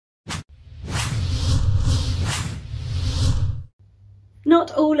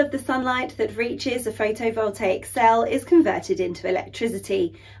Not all of the sunlight that reaches a photovoltaic cell is converted into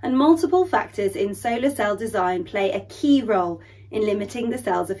electricity, and multiple factors in solar cell design play a key role in limiting the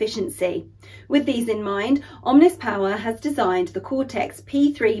cell's efficiency. With these in mind, Omnis Power has designed the Cortex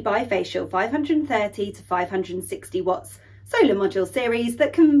P3 Bifacial 530-560W solar module series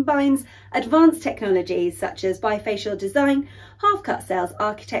that combines advanced technologies such as bifacial design, half-cut cells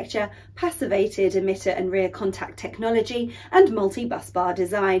architecture, passivated emitter and rear contact technology, and multi-busbar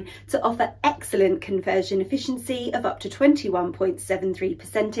design to offer excellent conversion efficiency of up to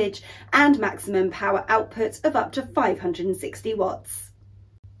 21.73% and maximum power output of up to 560 watts.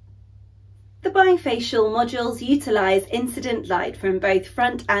 The bifacial modules utilise incident light from both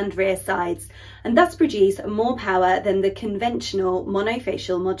front and rear sides, and thus produce more power than the conventional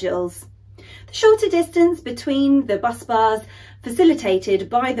monofacial modules. The shorter distance between the bus bars, facilitated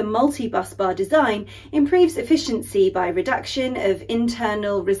by the multi-bus bar design, improves efficiency by reduction of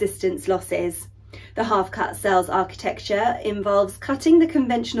internal resistance losses. The half-cut cells architecture involves cutting the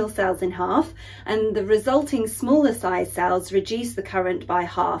conventional cells in half, and the resulting smaller size cells reduce the current by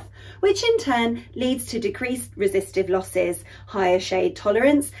half, which in turn leads to decreased resistive losses, higher shade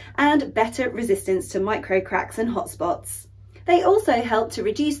tolerance, and better resistance to micro cracks and hotspots. They also help to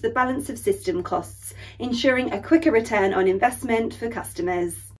reduce the balance of system costs, ensuring a quicker return on investment for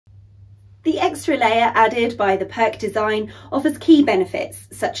customers. The extra layer added by the PERC design offers key benefits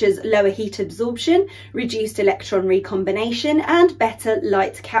such as lower heat absorption, reduced electron recombination, and better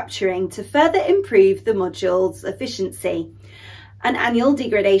light capturing to further improve the module's efficiency. An annual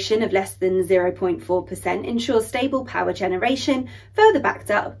degradation of less than 0.4% ensures stable power generation, further backed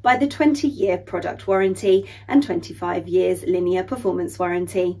up by the 20-year product warranty and 25 years linear performance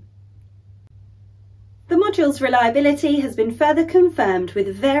warranty. The module's reliability has been further confirmed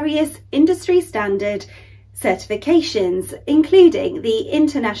with various industry standard certifications, including the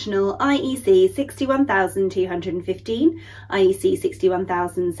International IEC 61215, IEC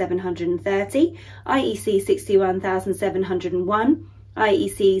 61730, IEC 61701,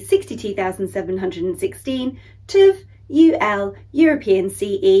 IEC 62716, TÜV, UL, European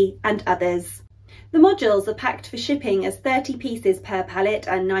CE, and others. The modules are packed for shipping as 30 pieces per pallet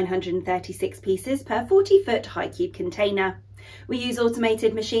and 936 pieces per 40-foot high-cube container. We use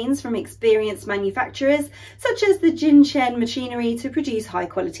automated machines from experienced manufacturers such as the Jinshen machinery to produce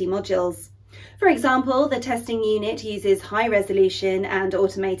high-quality modules. For example, the testing unit uses high-resolution and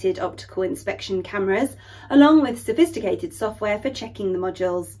automated optical inspection cameras, along with sophisticated software for checking the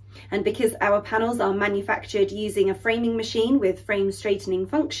modules. And because our panels are manufactured using a framing machine with frame straightening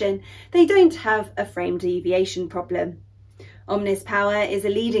function, they don't have a frame deviation problem. Omnis Power is a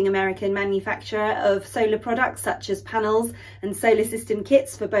leading American manufacturer of solar products such as panels and solar system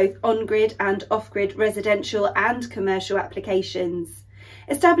kits for both on-grid and off-grid residential and commercial applications.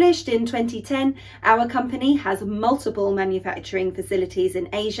 Established in 2010, our company has multiple manufacturing facilities in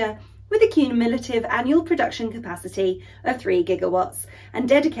Asia with a cumulative annual production capacity of 3 gigawatts and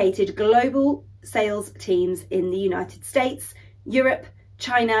dedicated global sales teams in the United States, Europe,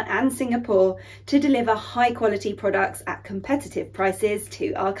 China and Singapore to deliver high quality products at competitive prices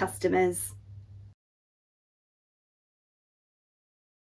to our customers.